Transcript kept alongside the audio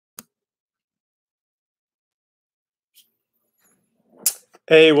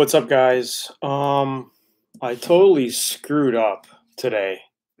Hey, what's up, guys? I totally screwed up today.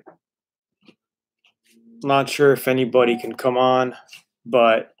 Not sure if anybody can come on,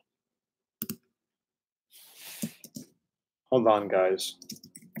 but hold on, guys.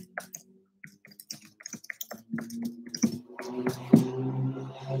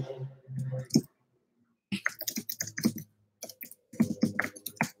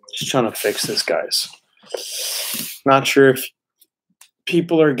 Just trying to fix this, guys. Not sure if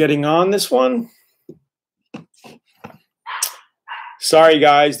people are getting on this one. Sorry,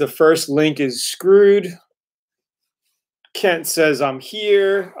 guys. The first link is screwed. Kent says I'm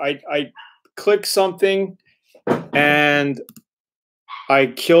here. I clicked something and I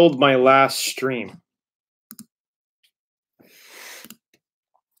killed my last stream.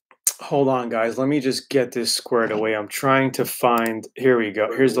 Hold on, guys. Let me just get this squared away. I'm trying to find. Here we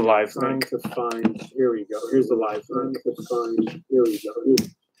go. Here's the live link. Here we go. Here's the live link. Here we go.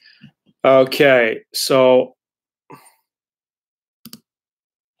 Okay, so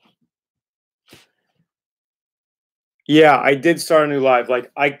yeah, I did start a new live.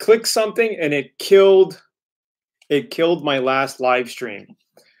 Like I clicked something and it killed my last live stream.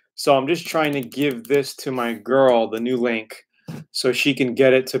 So I'm just trying to give this to my girl, the new link, so she can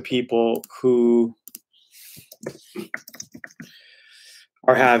get it to people who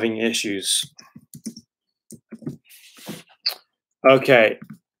are having issues. Okay.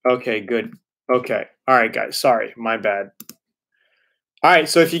 Okay, good. Okay. All right, guys. Sorry. My bad. All right.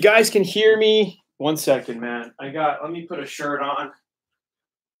 So if you guys can hear me, 1 second, man. Let me put a shirt on.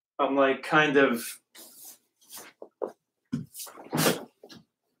 I'm like kind of.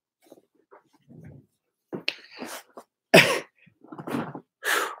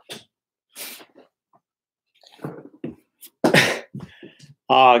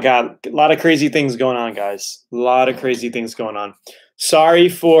 Oh, God. A lot of crazy things going on, guys. A lot of crazy things going on. Sorry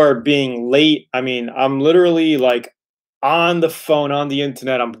for being late. I mean, I'm literally like on the phone, on the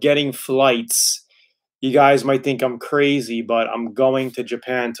internet. I'm getting flights. You guys might think I'm crazy, but I'm going to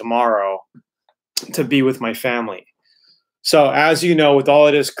Japan tomorrow to be with my family. So, as you know, with all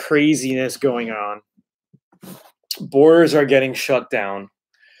of this craziness going on, borders are getting shut down.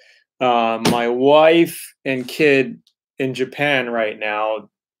 My wife and kid in Japan right now,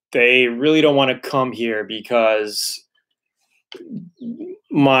 they really don't want to come here because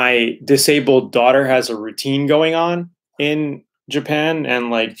my disabled daughter has a routine going on in Japan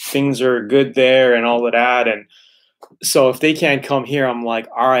and like things are good there and all of that. And so if they can't come here, I'm like,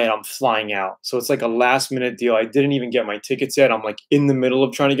 all right, I'm flying out. So it's like a last minute deal. I didn't even get my tickets yet. I'm like in the middle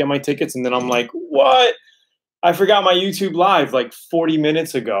of trying to get my tickets. And then I'm like, what? I forgot my YouTube live like 40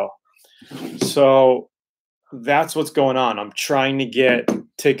 minutes ago. So that's what's going on. I'm trying to get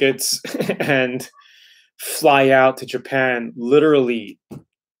tickets and fly out to Japan literally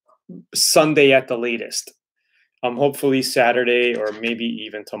Sunday at the latest. Hopefully Saturday or maybe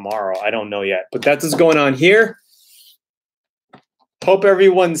even tomorrow. I don't know yet. But that's what's going on here. Hope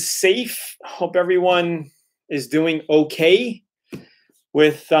everyone's safe. Hope everyone is doing okay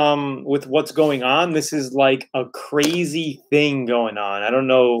with what's going on. This is like a crazy thing going on. I don't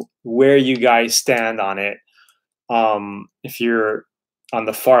know where you guys stand on it. If you're on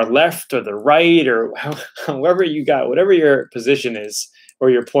the far left or the right or however you got, whatever your position is or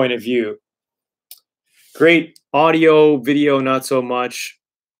your point of view. Great audio, video, not so much.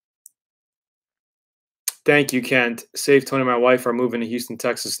 Thank you, Kent. Safe Tony and my wife are moving to Houston,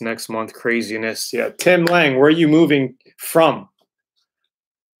 Texas next month. Craziness. Yeah. Tim Lang, where are you moving from?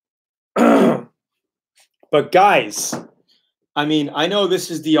 But guys, I mean, I know this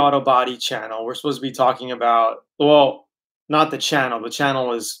is the Auto Body channel. We're supposed to be talking about, well, not the channel. The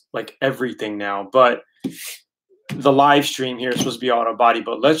channel is like everything now, but the live stream here is supposed to be Auto Body.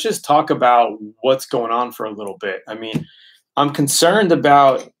 But let's just talk about what's going on for a little bit. I mean, I'm concerned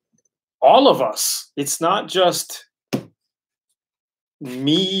about all of us. It's not just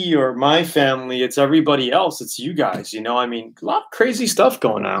me or my family. It's everybody else. It's you guys, you know, I mean, a lot of crazy stuff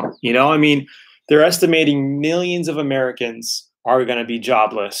going on, you know, I mean, they're estimating millions of Americans are going to be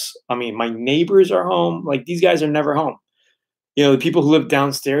jobless. I mean, my neighbors are home. Like these guys are never home. You know, the people who live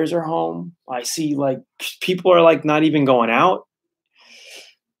downstairs are home. I see like people are like not even going out.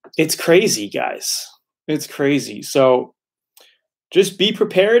 It's crazy, guys. It's crazy. So just be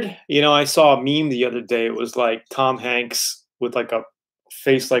prepared. You know, I saw a meme the other day. It was like Tom Hanks with like a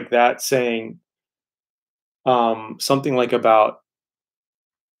face like that saying something like about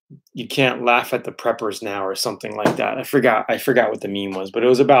you can't laugh at the preppers now or something like that. I forgot what the meme was, but it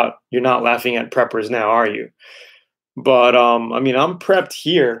was about you're not laughing at preppers now, are you? But I mean, I'm prepped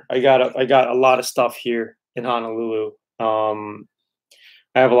here. I got a lot of stuff here in Honolulu.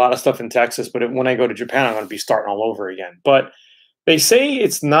 I have a lot of stuff in Texas, but when I go to Japan, I'm going to be starting all over again. But they say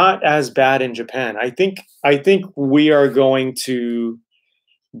it's not as bad in Japan. I think we are going to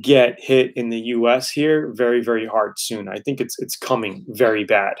get hit in the US here very, very hard soon. I think it's coming very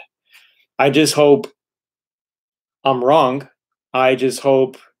bad. I just hope I'm wrong. I just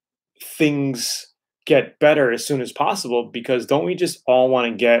hope things get better as soon as possible, because don't we just all want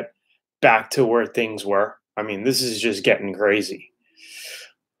to get back to where things were? I mean, this is just getting crazy.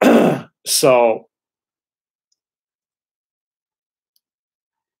 So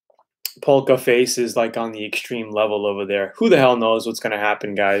Polka Face is like on the extreme level over there. Who the hell knows what's going to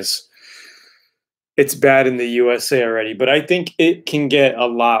happen, guys? It's bad in the USA already, but I think it can get a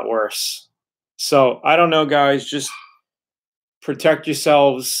lot worse. So I don't know, guys. Just protect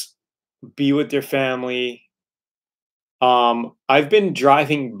yourselves, be with your family. I've been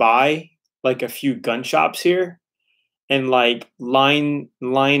driving by like a few gun shops here, and like line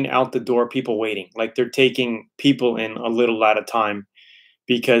out the door, people waiting. Like they're taking people in a little at a time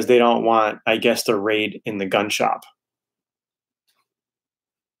because they don't want, I guess, the raid in the gun shop.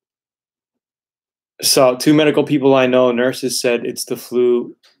 So two medical people I know, nurses, said it's the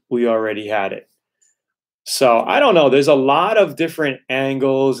flu. We already had it. So I don't know. There's a lot of different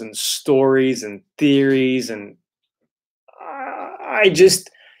angles and stories and theories, and I just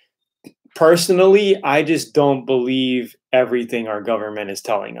personally, I just don't believe everything our government is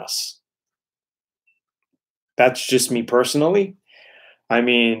telling us. That's just me personally. I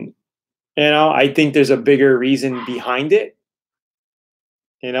mean, I think there's a bigger reason behind it.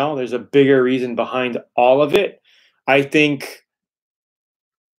 There's a bigger reason behind all of it. I think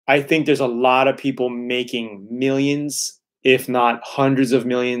I think there's a lot of people making millions, if not hundreds of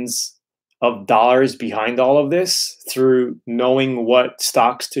millions of dollars behind all of this through knowing what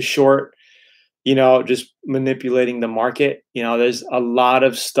stocks to short, just manipulating the market. There's a lot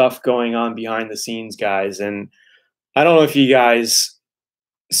of stuff going on behind the scenes, guys. And I don't know if you guys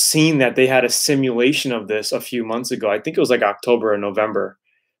seen that they had a simulation of this a few months ago. I think it was like October or November,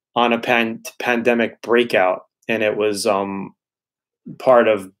 on a pandemic breakout, and it was part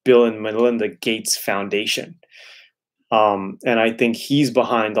of Bill and Melinda Gates Foundation. And I think he's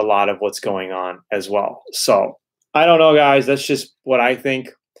behind a lot of what's going on as well. So I don't know, guys. That's just what I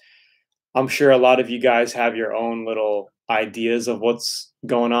think. I'm sure a lot of you guys have your own little ideas of what's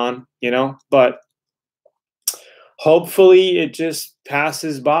going on, but hopefully it just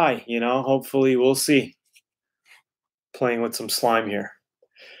passes by, hopefully we'll see. Playing with some slime here.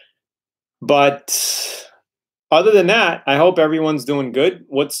 But other than that, I hope everyone's doing good.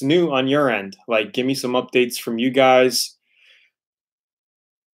 What's new on your end? Like, give me some updates from you guys.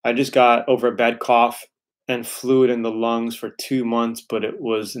 I just got over a bad cough and fluid in the lungs for 2 months, but it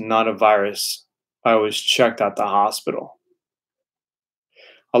was not a virus. I was checked at the hospital.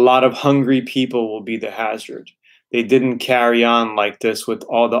 A lot of hungry people will be the hazard. They didn't carry on like this with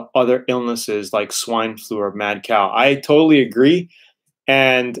all the other illnesses like swine flu or mad cow. I totally agree.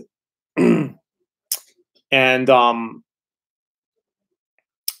 And and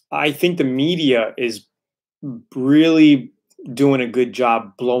I think the media is really doing a good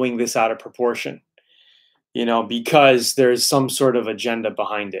job blowing this out of proportion, because there's some sort of agenda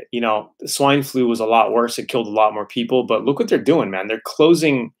behind it. The swine flu was a lot worse. It killed a lot more people, but look what they're doing, man. They're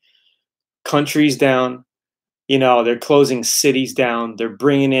closing countries down. They're closing cities down. They're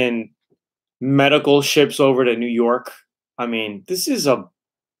bringing in medical ships over to New York. I mean, this is a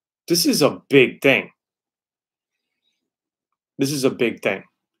big thing. This is a big thing.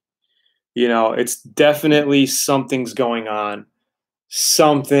 It's definitely something's going on.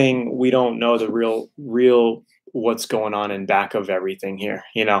 Something we don't know the real what's going on in back of everything here.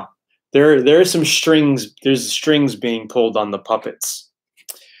 There are some strings. There's strings being pulled on the puppets.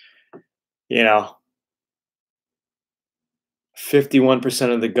 51%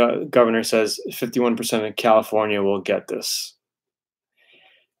 of the governor says 51% of California will get this.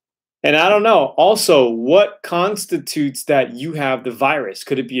 And I don't know. Also, what constitutes that you have the virus?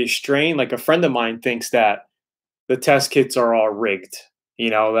 Could it be a strain? Like, a friend of mine thinks that the test kits are all rigged.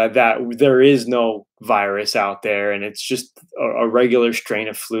 That there is no virus out there, and it's just a regular strain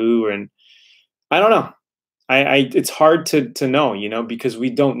of flu. And I don't know. It's hard to know, because we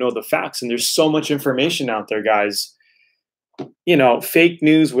don't know the facts, and there's so much information out there, guys. Fake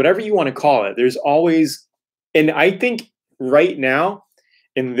news, whatever you want to call it. There's always, and I think right now,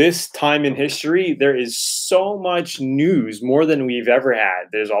 in this time in history, there is so much news, more than we've ever had.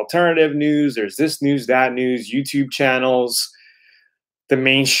 There's alternative news, there's this news, that news, YouTube channels, the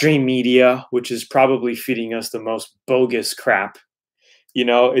mainstream media, which is probably feeding us the most bogus crap.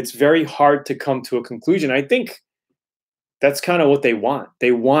 It's very hard to come to a conclusion. I think That's kind of what they want.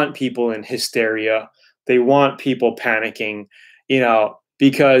 They want people in hysteria. They want people panicking,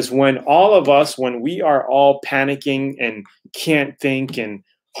 because when we are all panicking and can't think and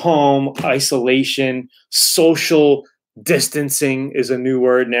home isolation, social distancing is a new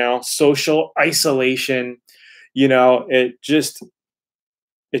word now, social isolation, it just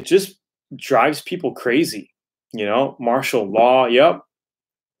drives people crazy, martial law. Yep.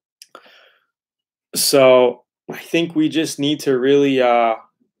 So I think we just need to really, I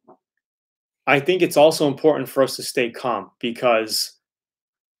think it's also important for us to stay calm because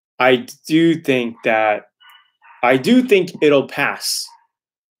I do think that, I do think it'll pass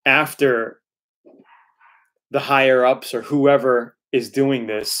after the higher ups or whoever is doing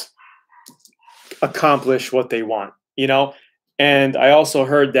this accomplish what they want. And I also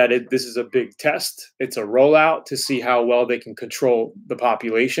heard that this is a big test. It's a rollout to see how well they can control the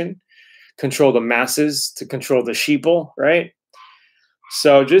population, control the masses, to control the sheeple, right?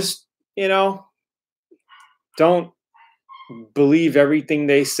 So just, don't believe everything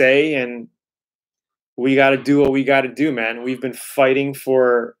they say, and we got to do what we got to do, man. We've been fighting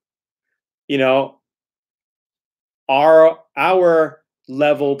for, you know, our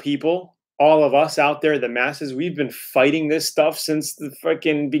level people, all of us out there, the masses, we've been fighting this stuff since the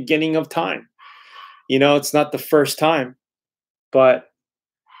freaking beginning of time. It's not the first time, but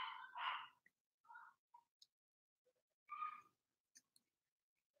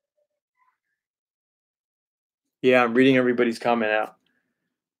yeah, I'm reading everybody's comment out.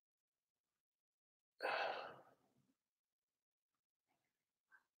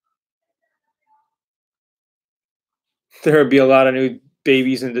 There would be a lot of new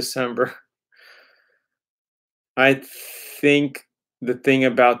babies in December. I think the thing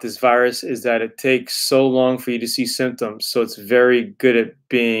about this virus is that it takes so long for you to see symptoms. So it's very good at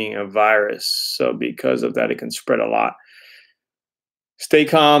being a virus. So because of that, it can spread a lot. Stay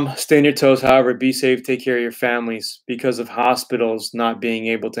calm, stay on your toes. However, be safe, take care of your families because of hospitals not being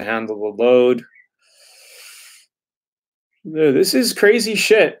able to handle the load. This is crazy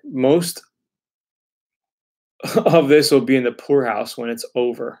shit. Most of this will be in the poorhouse when it's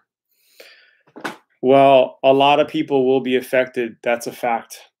over. Well, a lot of people will be affected. That's a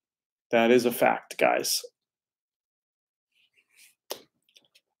fact. That is a fact, guys.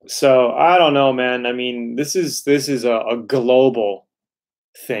 So I don't know, man. I mean, this is a global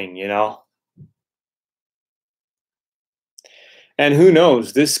thing, And who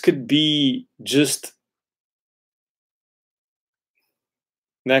knows? This could be just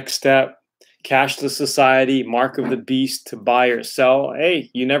next step, cashless society, mark of the beast to buy or sell. Hey,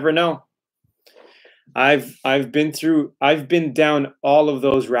 you never know. I've been down all of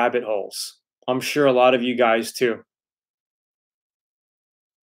those rabbit holes. I'm sure a lot of you guys too.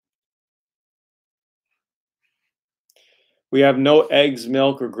 We have no eggs,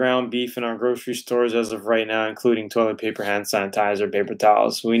 milk, or ground beef in our grocery stores as of right now, including toilet paper, hand sanitizer, paper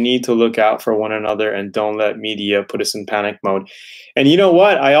towels. We need to look out for one another and don't let media put us in panic mode. And you know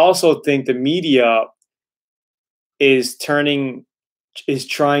what? I also think the media is trying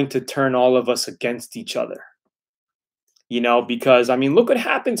to turn all of us against each other. Because I mean, look what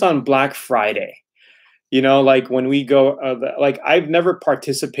happens on Black Friday. Like when we go, like I've never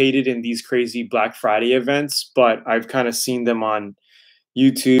participated in these crazy Black Friday events, but I've kind of seen them on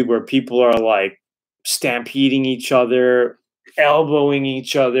YouTube where people are like stampeding each other, elbowing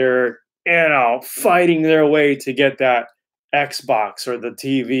each other, fighting their way to get that Xbox or the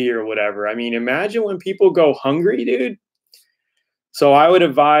TV or whatever. I mean, imagine when people go hungry, dude. So I would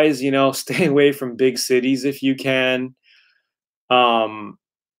advise, stay away from big cities if you can.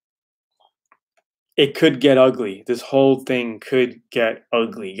 It could get ugly. This whole thing could get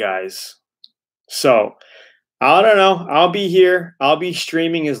ugly, guys. So I don't know. I'll be here. I'll be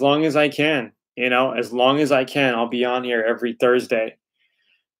streaming as long as I can. As long as I can, I'll be on here every Thursday.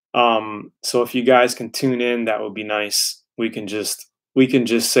 So if you guys can tune in, that would be nice. We can just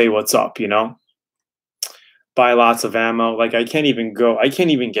say what's up, Buy lots of ammo. Like I can't even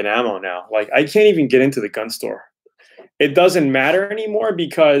get ammo now. Like I can't even get into the gun store. It doesn't matter anymore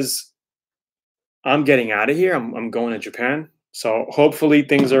because I'm getting out of here. I'm going to Japan. So hopefully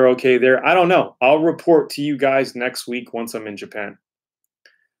things are okay there. I don't know. I'll report to you guys next week once I'm in Japan.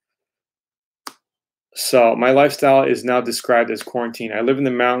 So my lifestyle is now described as quarantine. I live in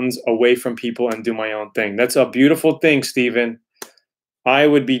the mountains away from people and do my own thing. That's a beautiful thing, Stephen. I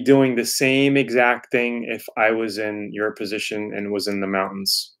would be doing the same exact thing if I was in your position and was in the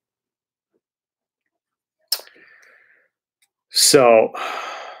mountains. So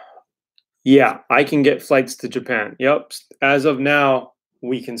yeah, I can get flights to Japan. Yep. As of now,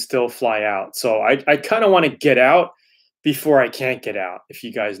 we can still fly out. So I kind of want to get out before I can't get out, if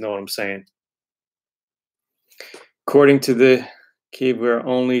you guys know what I'm saying. According to the cave, we are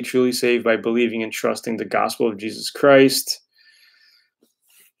only truly saved by believing and trusting the gospel of Jesus Christ.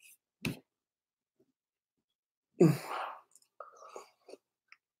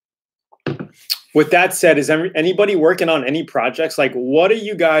 With that said, is anybody working on any projects? Like, what are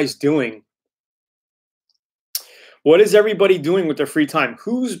you guys doing? What is everybody doing with their free time?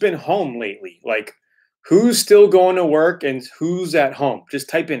 Who's been home lately? Like, who's still going to work and who's at home? Just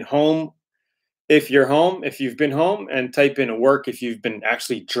type in home if you're home, if you've been home, and type in work if you've been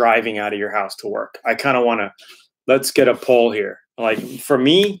actually driving out of your house to work. I kind of want to, let's get a poll here. Like, for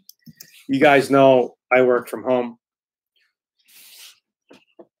me, you guys know I work from home.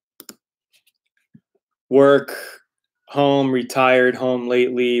 Work, home, retired, home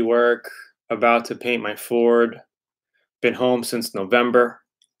lately, work, about to paint my Ford. Been home since November.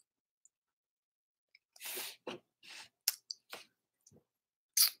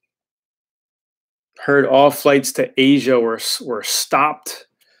 Heard all flights to Asia were stopped.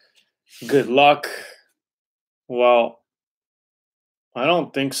 Good luck. Well, I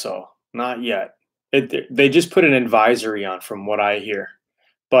don't think so. Not yet. They just put an advisory on from what I hear.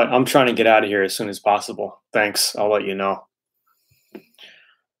 But I'm trying to get out of here as soon as possible. Thanks. I'll let you know.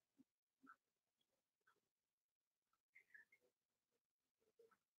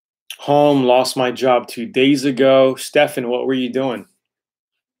 Home, lost my job 2 days ago. Stefan, what were you doing?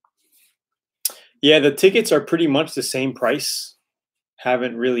 Yeah, the tickets are pretty much the same price.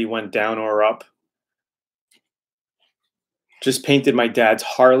 Haven't really went down or up. Just painted my dad's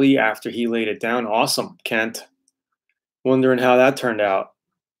Harley after he laid it down. Awesome, Kent. Wondering how that turned out.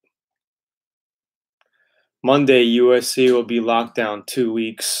 Monday, USC will be locked down 2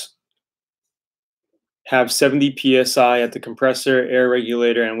 weeks. Have 70 psi at the compressor, air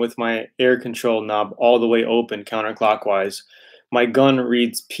regulator, and with my air control knob all the way open counterclockwise. My gun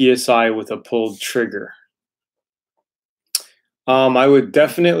reads psi with a pulled trigger. I would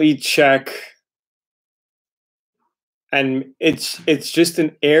definitely check, and it's just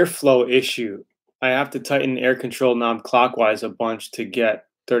an airflow issue. I have to tighten air control knob clockwise a bunch to get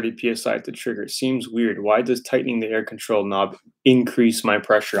 30 psi at the trigger. Seems weird. Why does tightening the air control knob increase my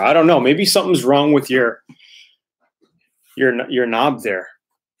pressure? I don't know. Maybe something's wrong with your knob there.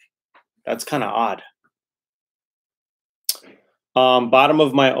 That's kind of odd. Bottom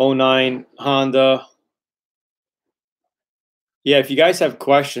of my '09 Honda. Yeah, if you guys have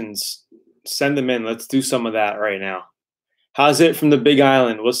questions, send them in. Let's do some of that right now. How's it from the Big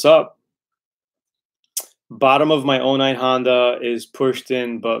Island? What's up? Bottom of my '09 Honda is pushed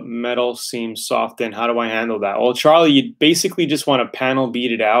in, but metal seems soft in. How do I handle that? Well, Charlie, you basically just want to panel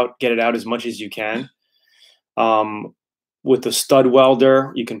beat it out, get it out as much as you can. With the stud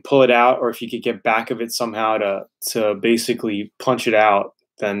welder, you can pull it out, or if you could get back of it somehow to basically punch it out,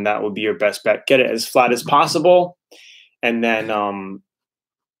 then that would be your best bet. Get it as flat as possible, and then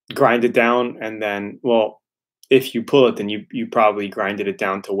grind it down. And then, well, if you pull it, then you probably grinded it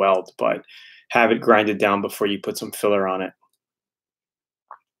down to weld, but have it grinded down before you put some filler on it.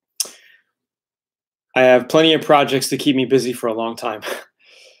 I have plenty of projects to keep me busy for a long time.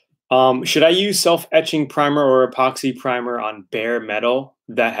 Should I use self-etching primer or epoxy primer on bare metal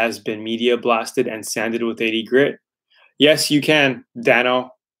that has been media blasted and sanded with 80 grit? Yes, you can,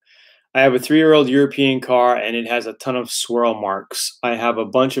 Dano. I have a 3-year-old European car and it has a ton of swirl marks. I have a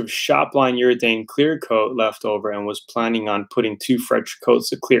bunch of shopline urethane clear coat left over and was planning on putting 2 fresh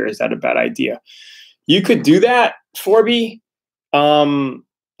coats of clear. Is that a bad idea? You could do that, Forby.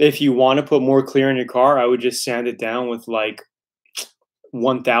 If you want to put more clear in your car, I would just sand it down with like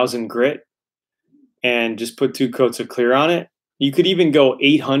 1000 grit and just put 2 coats of clear on it. You could even go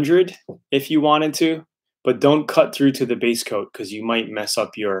 800 if you wanted to, but don't cut through to the base coat because you might mess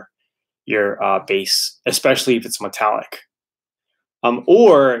up your base, especially if it's metallic.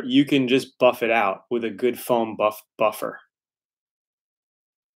 Or you can just buff it out with a good foam buffer.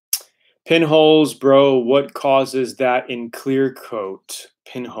 Pinholes, bro, what causes that in clear coat?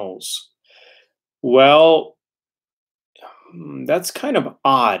 Pinholes. Well, that's kind of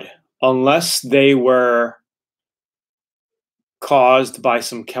odd, unless they were caused by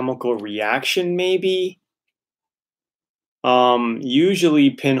some chemical reaction, maybe. Usually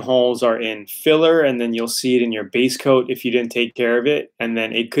pinholes are in filler, and then you'll see it in your base coat if you didn't take care of it, and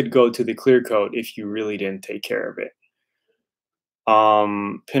then it could go to the clear coat if you really didn't take care of it.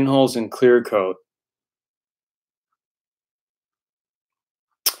 Pinholes in clear coat.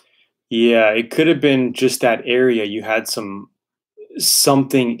 Yeah, it could have been just that area. You had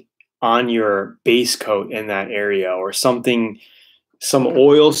something on your base coat in that area, or something some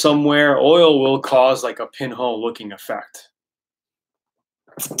oil somewhere. Oil will cause like a pinhole looking effect.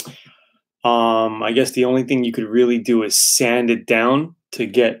 I guess the only thing you could really do is sand it down to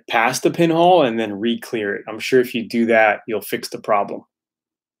get past the pinhole and then re-clear it. I'm sure if you do that, you'll fix the problem.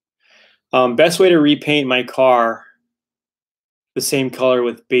 Best way to repaint my car the same color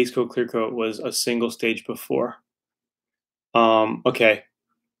with base coat, clear coat was a single stage before. Okay.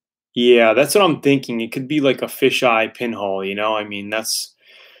 Yeah, that's what I'm thinking. It could be like a fisheye pinhole, you know? I mean, that's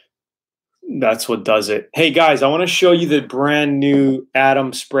what does it. Hey guys, I want to show you the brand new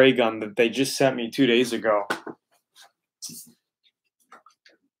Atom spray gun that they just sent me 2 days ago.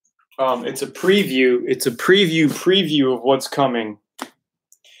 It's a preview. It's a preview of what's coming.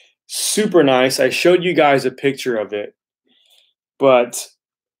 Super nice. I showed you guys a picture of it, but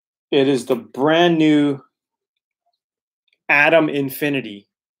it is the brand new Atom Infinity.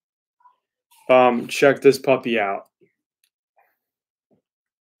 Check this puppy out.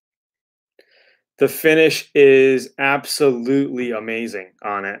 The finish is absolutely amazing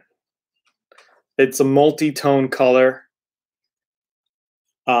on it. It's a multi-tone color.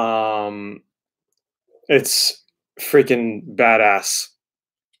 It's freaking badass.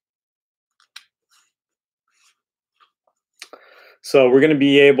 So we're going to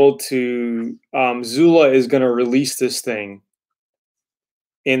be able to, Zula is going to release this thing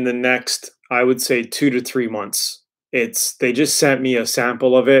in the next, I would say 2 to 3 months. They just sent me a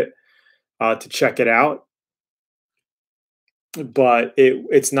sample of it to check it out. But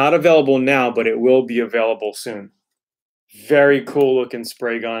it's not available now, but it will be available soon. Very cool looking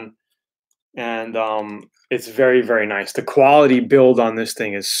spray gun. And it's very, very nice. The quality build on this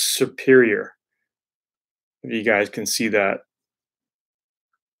thing is superior. If you guys can see that.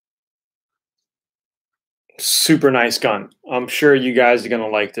 Super nice gun. I'm sure you guys are going to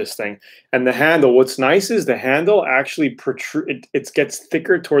like this thing. And the handle, what's nice is the handle actually it gets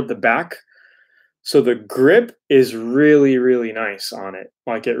thicker toward the back. So the grip is really, really nice on it.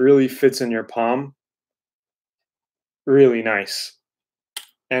 Like it really fits in your palm. Really nice.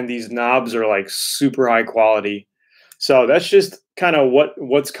 And these knobs are like super high quality. So that's just kind of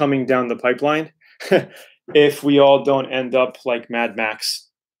what's coming down the pipeline if we all don't end up like Mad Max.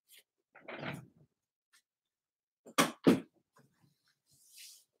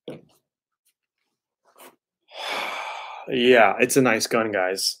 Yeah, it's a nice gun,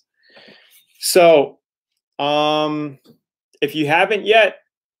 guys. So, if you haven't yet,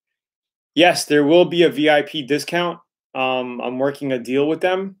 yes, there will be a VIP discount. I'm working a deal with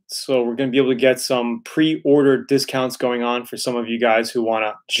them, so we're going to be able to get some pre-order discounts going on for some of you guys who want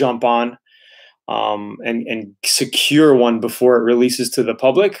to jump on and secure one before it releases to the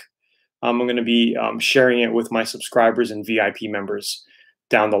public. I'm going to be sharing it with my subscribers and VIP members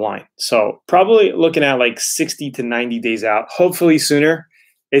down the line. So probably looking at like 60 to 90 days out, hopefully sooner.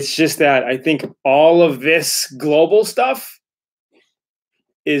 It's just that I think all of this global stuff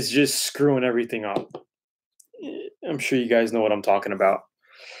is just screwing everything up. I'm sure you guys know what I'm talking about.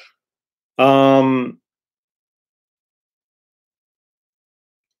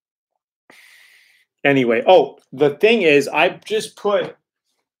 Anyway, oh, the thing is, I just put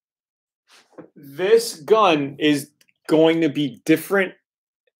this gun is going to be different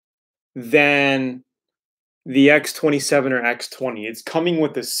than the X27 or X20. It's coming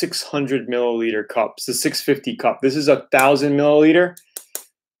with a 600 milliliter cup. It's the 650 cup. This is 1,000 milliliter.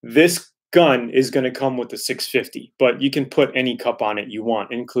 This gun is going to come with the 650, but you can put any cup on it you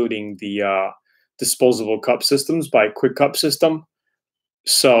want, including the disposable cup systems by Quick Cup System.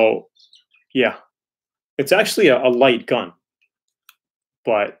 So, yeah, it's actually a light gun,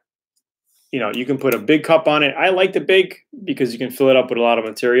 but you know, you can put a big cup on it. I like the big because you can fill it up with a lot of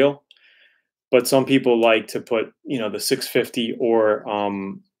material. But some people like to put, you know, the 650 or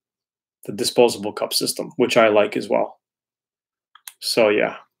the disposable cup system, which I like as well. So,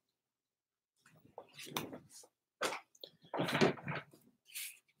 yeah.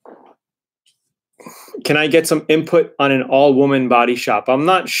 Can I get some input on an all-woman body shop? I'm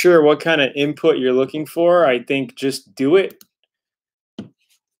not sure what kind of input you're looking for. I think just do it,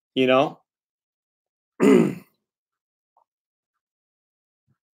 you know?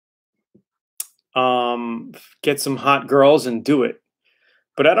 Get some hot girls and do it.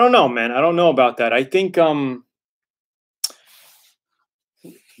 But I don't know, man. I don't know about that. I think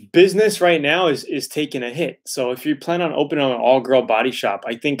business right now is taking a hit. So if you plan on opening an all-girl body shop,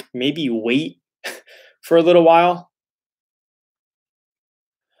 I think maybe wait for a little while.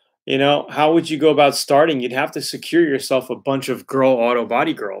 You know, how would you go about starting? You'd have to secure yourself a bunch of girl auto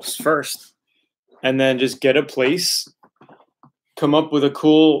body girls first, and then just get a place, come up with a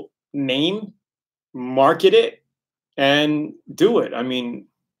cool name, market it, and do it. I mean,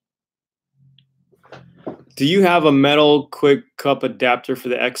 do you have a metal quick cup adapter for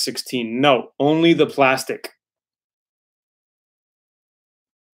the X16? No, only the plastic.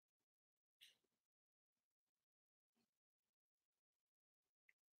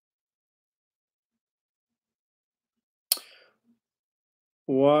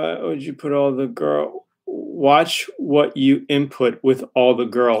 Why would you put all the girl? Watch what you input with all the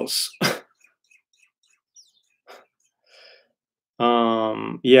girls.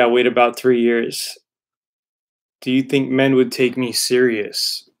 Yeah, wait about 3 years. Do you think men would take me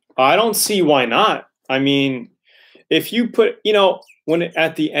serious? I don't see why not. I mean, if you put, when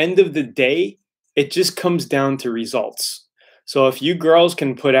at the end of the day, it just comes down to results. So if you girls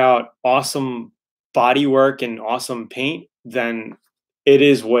can put out awesome body work and awesome paint, then it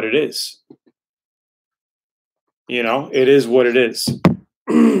is what it is. It is what it is.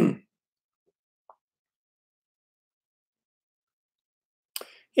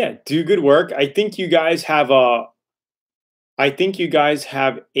 Yeah, do good work. I think you guys have a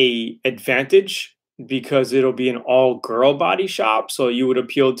advantage because it'll be an all girl body shop, so you would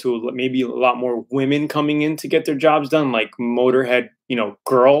appeal to maybe a lot more women coming in to get their jobs done, like motorhead,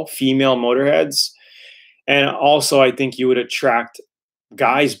 female motorheads. And also I think you would attract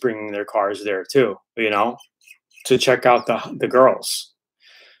guys bringing their cars there too, to check out the girls.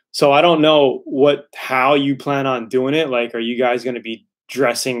 So I don't know how you plan on doing it. Like, are you guys going to be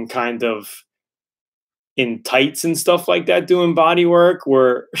dressing kind of in tights and stuff like that doing body work?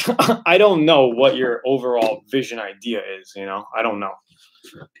 Where I don't know what your overall vision idea is, I don't know.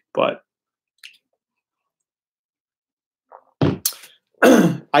 But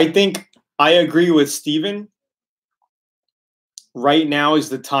I think I agree with Steven. Right now is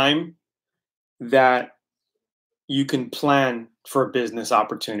the time that you can plan for business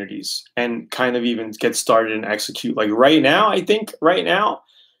opportunities and kind of even get started and execute. Like I think right now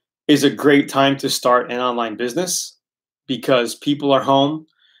is a great time to start an online business because people are home.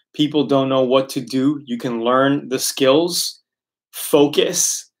 People don't know what to do. You can learn the skills,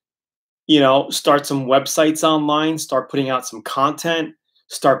 focus, start some websites online, start putting out some content,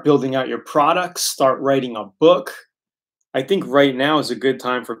 start building out your products, start writing a book. I think right now is a good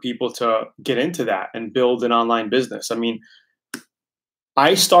time for people to get into that and build an online business. I mean,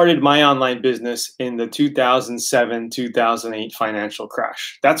 I started my online business in the 2007, 2008 financial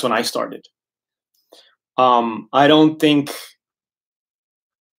crash. That's when I started. I don't think,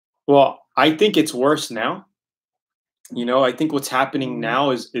 well, I think it's worse now. I think what's happening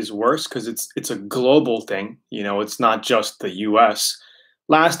now is worse because it's a global thing. It's not just the US.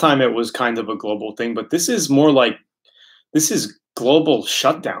 Last time it was kind of a global thing, but this is more like this is global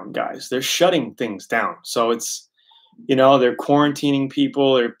shutdown, guys. They're shutting things down. So it's, they're quarantining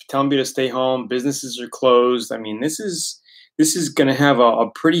people, they're telling people to stay home, businesses are closed. I mean, this is going to have a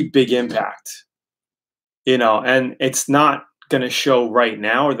pretty big impact, and it's not going to show right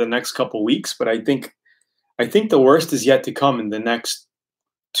now or the next couple weeks, but I think the worst is yet to come in the next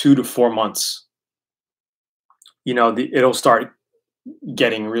 2 to 4 months. It'll start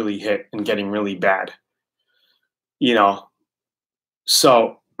getting really hit and getting really bad.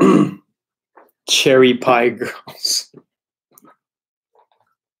 So cherry pie girls.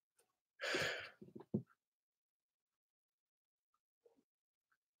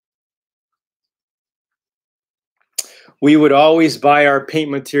 We would always buy our paint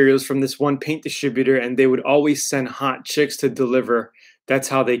materials from this one paint distributor, and they would always send hot chicks to deliver. That's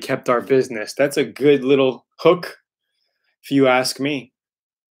how they kept our business. That's a good little hook, if you ask me.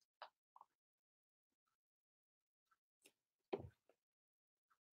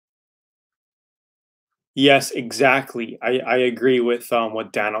 Yes, exactly. I agree with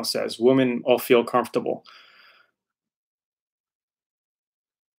what Dano says. Women all feel comfortable.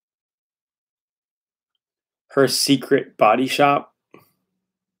 Her secret body shop.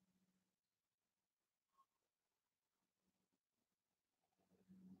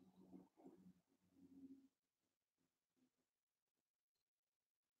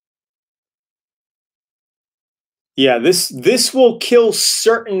 Yeah, this will kill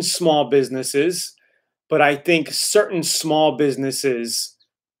certain small businesses, but I think certain small businesses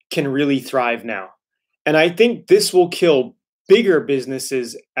can really thrive now. And I think this will kill bigger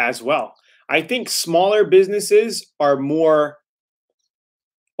businesses as well. I think smaller businesses are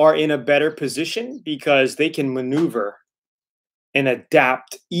in a better position because they can maneuver and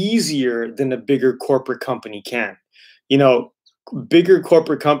adapt easier than a bigger corporate company can. You know, Bigger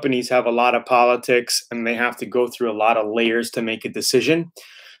corporate companies have a lot of politics and they have to go through a lot of layers to make a decision.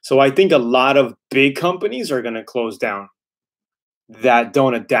 So I think a lot of big companies are going to close down that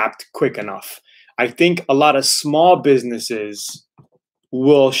don't adapt quick enough. I think a lot of small businesses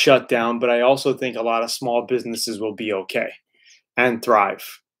will shut down, but I also think a lot of small businesses will be okay and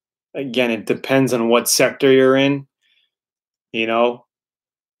thrive. Again, it depends on what sector you're in, you know,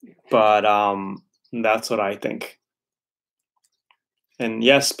 but that's what I think. And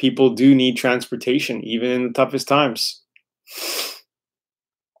yes, people do need transportation even in the toughest times.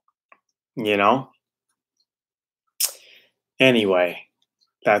 You know? Anyway,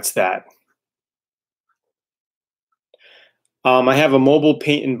 that's that. I have a mobile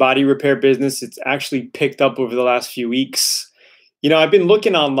paint and body repair business. It's actually picked up over the last few weeks. I've been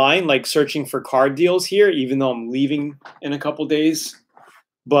looking online, like searching for car deals here, even though I'm leaving in a couple days.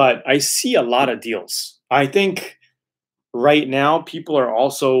 But I see a lot of deals. I think right now people are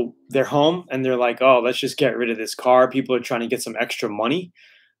also they're home and they're like, oh, let's just get rid of this car. People are trying to get some extra money.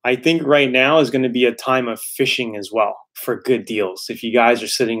 I think right now is going to be a time of fishing as well for good deals. If you guys are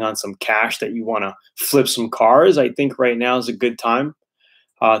sitting on some cash that you want to flip some cars, I think right now is a good time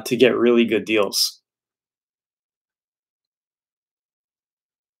to get really good deals.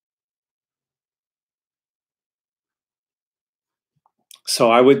 So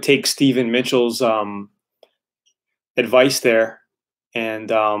I would take Stephen Mitchell's advice there,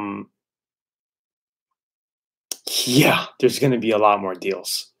 and yeah, there's going to be a lot more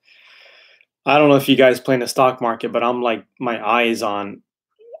deals. I don't know if you guys play in the stock market, but I'm like my eyes on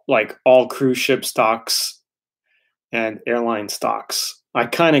like all cruise ship stocks and airline stocks. I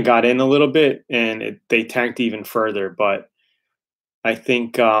kind of got in a little bit, and they tanked even further. But I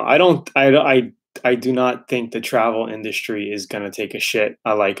think I don't. I do not think the travel industry is gonna take a shit.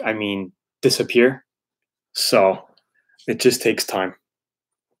 I mean, disappear. So it just takes time.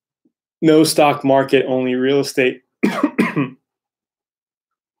 No stock market, only real estate.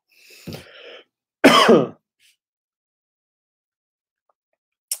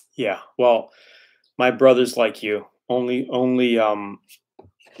 Yeah. Well, my brother's like you. Only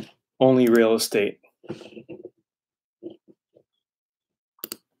real estate.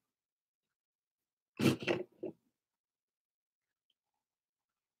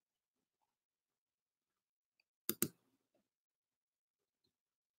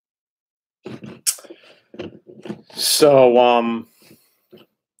 So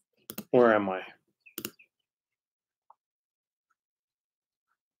where am I?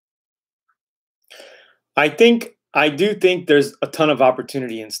 I do think there's a ton of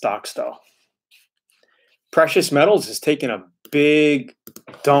opportunity in stocks though. Precious metals has taken a big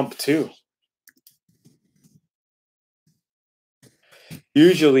dump too.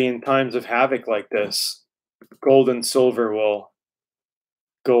 Usually in times of havoc like this, gold and silver will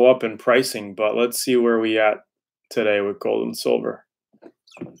go up in pricing, but let's see where we at today with gold and silver.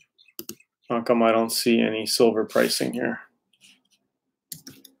 How come I don't see any silver pricing here?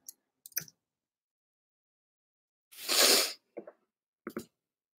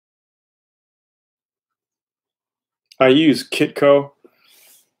 I use Kitco.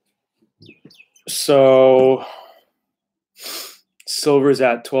 So silver's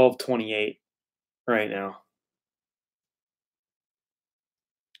at 12.28 right now.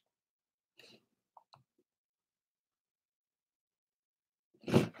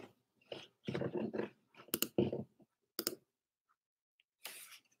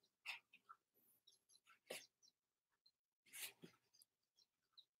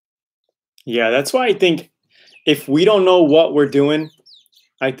 Yeah, that's why I think if we don't know what we're doing,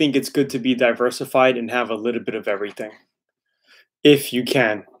 I think it's good to be diversified and have a little bit of everything. If you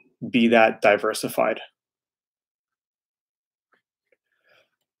can be that diversified.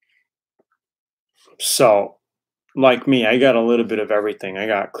 So, like me, I got a little bit of everything. I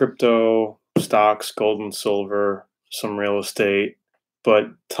got crypto, stocks, gold and silver, some real estate. But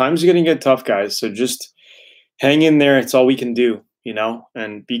times are going to get tough, guys. So just hang in there. It's all we can do,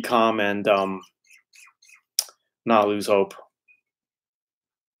 and be calm and not lose hope.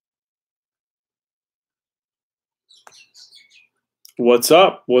 What's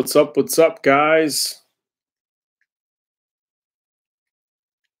up? What's up? What's up, guys?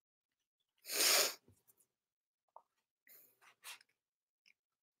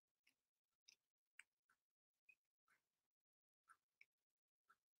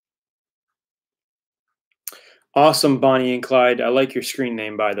 Awesome, Bonnie and Clyde. I like your screen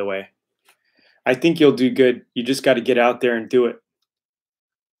name, by the way. I think you'll do good. You just got to get out there and do it.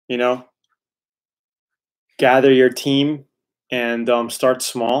 You know, gather your team and start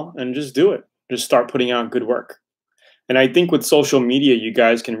small and just do it. Just start putting out good work. And I think with social media, you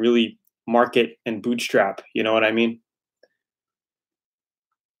guys can really market and bootstrap. You know what I mean?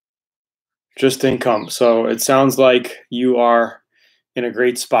 Just income. So it sounds like you are in a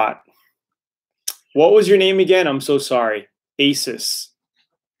great spot. What was your name again? I'm so sorry. ACIS.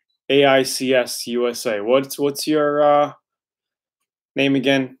 AICS USA. What's your name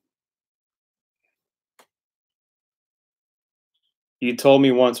again? You told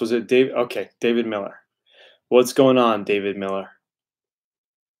me once. Was it David? Okay, David Miller. What's going on, David Miller?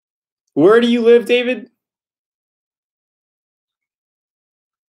 Where do you live, David?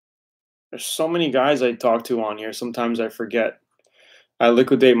 There's so many guys I talk to on here. Sometimes I forget. I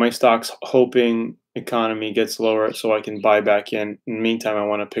liquidate my stocks hoping economy gets lower so I can buy back in. In the meantime, I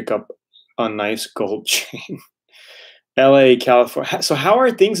want to pick up a nice gold chain. LA, California. So how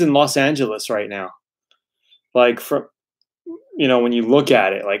are things in Los Angeles right now? Like from when you look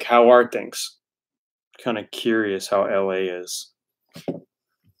at it, like how are things? Kind of curious how LA is.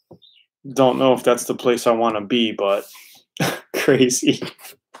 Don't know if that's the place I want to be, but crazy.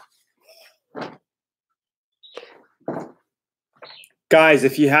 Guys,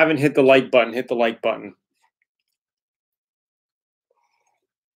 if you haven't hit the like button, hit the like button.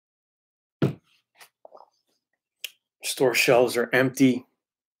 Store shelves are empty.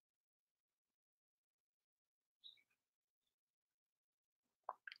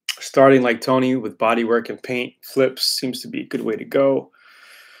 Starting like Tony with bodywork and paint flips seems to be a good way to go.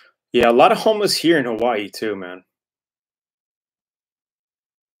 Yeah, a lot of homeless here in Hawaii too, man.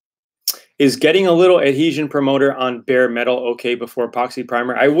 Is getting a little adhesion promoter on bare metal okay before epoxy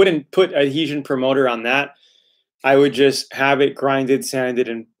primer? I wouldn't put adhesion promoter on that. I would just have it grinded, sanded,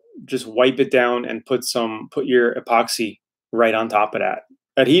 and just wipe it down and put your epoxy right on top of that.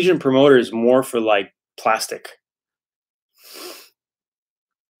 Adhesion promoter is more for like plastic.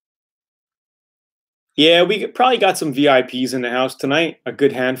 Yeah, we probably got some VIPs in the house tonight. A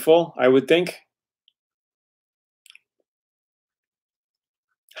good handful, I would think.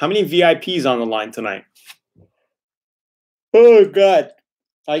 How many VIPs on the line tonight? Oh, God.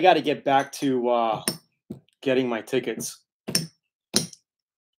 I got to get back to getting my tickets.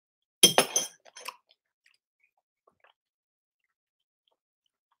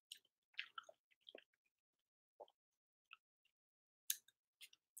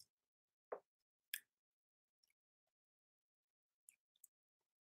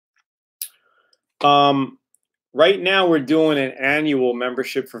 Right now we're doing an annual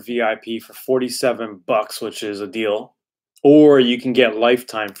membership for VIP for $47, which is a deal. Or you can get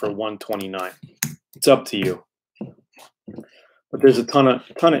lifetime for $129. It's up to you. But there's a ton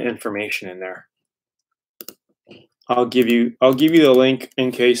of information in there. I'll give you the link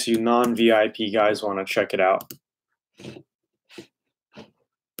in case you non-VIP guys want to check it out.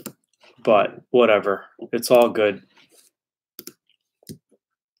 But whatever. It's all good.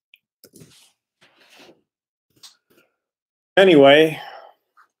 Anyway,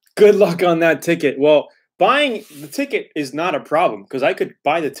 good luck on that ticket. Well, buying the ticket is not a problem because I could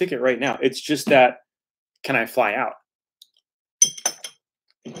buy the ticket right now. It's just that, can I fly out?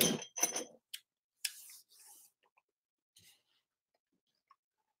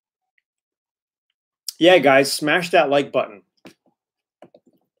 Yeah, guys, smash that like button.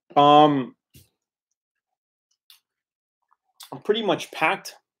 I'm pretty much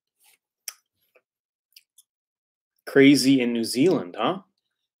packed. Crazy in New Zealand, huh?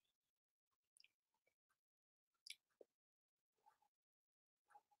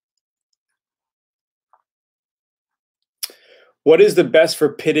 What is the best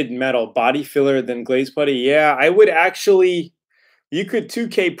for pitted metal? Body filler than glaze putty? Yeah, I would actually, you could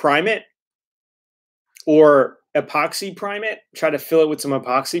 2K prime it or epoxy prime it. Try to fill it with some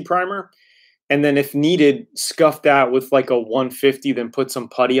epoxy primer. And then if needed, scuff that with like a 150, then put some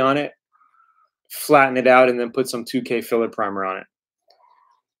putty on it, flatten it out, and then put some 2K filler primer on it.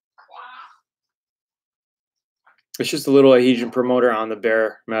 It's just a little adhesion promoter on the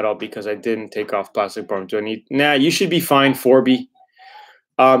bare metal because I didn't take off plastic primer. Do I need? Nah, you should be fine, 4B.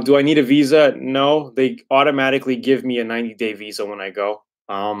 Do I need a visa? No, they automatically give me a 90-day visa when I go.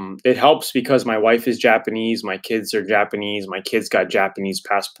 It helps because my wife is Japanese, my kids are Japanese, my kids got Japanese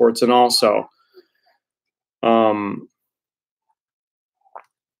passports and all. So,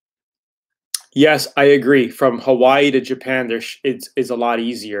 yes, I agree. From Hawaii to Japan, it's a lot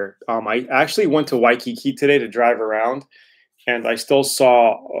easier. I actually went to Waikiki today to drive around, and I still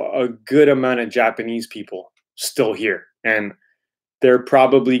saw a good amount of Japanese people still here, and they're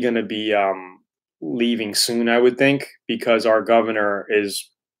probably going to be leaving soon, I would think, because our governor is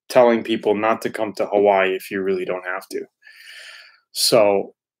telling people not to come to Hawaii if you really don't have to.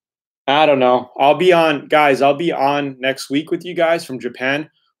 So I don't know. I'll be on next week with you guys from Japan.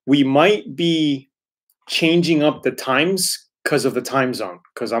 We might be changing up the times because of the time zone,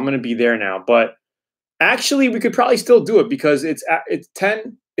 because I'm going to be there now. But actually, we could probably still do it because it's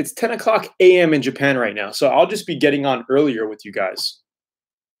it's 10 o'clock a.m. in Japan right now. So I'll just be getting on earlier with you guys.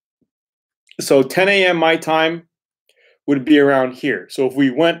 So 10 a.m. my time would be around here. So if we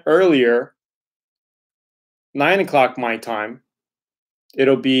went earlier, 9 o'clock my time,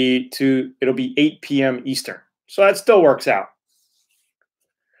 it'll be 8 p.m. Eastern. So that still works out.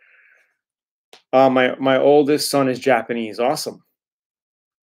 My oldest son is Japanese. Awesome.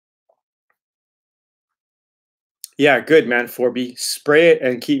 Yeah, good, man. 4B. Spray it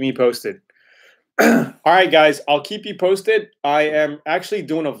and keep me posted. All right, guys, I'll keep you posted. I am actually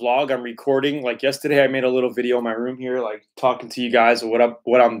doing a vlog. I'm recording. Like yesterday, I made a little video in my room here, like talking to you guys of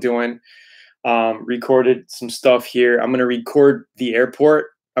what I'm doing. Recorded some stuff here. I'm gonna record the airport.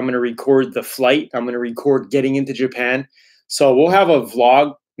 I'm gonna record the flight. I'm gonna record getting into Japan. So we'll have a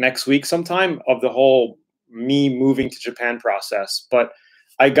vlog next week sometime of the whole me moving to Japan process. But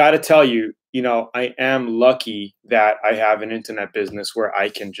I gotta tell you, I am lucky that I have an internet business where I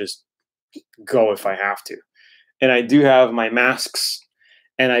can just go if I have to. And I do have my masks,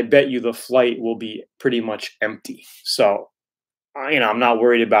 and I bet you the flight will be pretty much empty. So, I'm not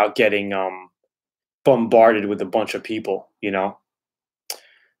worried about getting bombarded with a bunch of people,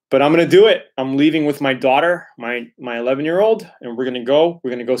 But I'm gonna do it. I'm leaving with my daughter, my 11-year-old, and we're gonna go.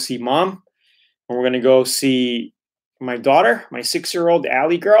 We're gonna go see mom, and we're gonna go see my daughter, my 6-year-old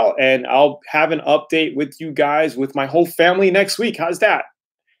Allie girl, and I'll have an update with you guys with my whole family next week. How's that?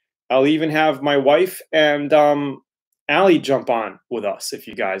 I'll even have my wife and Allie jump on with us if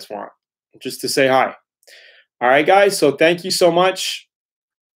you guys want, just to say hi. All right, guys. So thank you so much.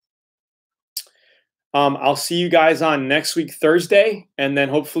 I'll see you guys on next week, Thursday, and then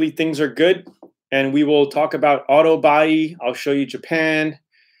hopefully things are good. And we will talk about auto body. I'll show you Japan.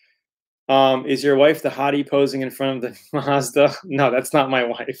 Is your wife the hottie posing in front of the Mazda? No, that's not my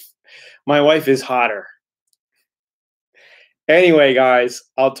wife. My wife is hotter. Anyway, guys,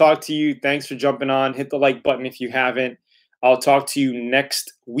 I'll talk to you. Thanks for jumping on. Hit the like button if you haven't. I'll talk to you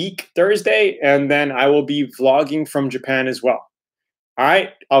next week, Thursday, and then I will be vlogging from Japan as well. All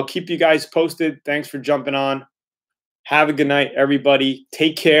right, I'll keep you guys posted. Thanks for jumping on. Have a good night, everybody.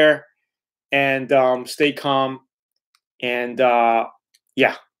 Take care and stay calm. And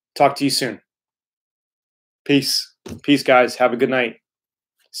yeah, talk to you soon. Peace. Peace, guys. Have a good night.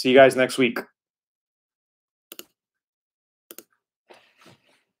 See you guys next week.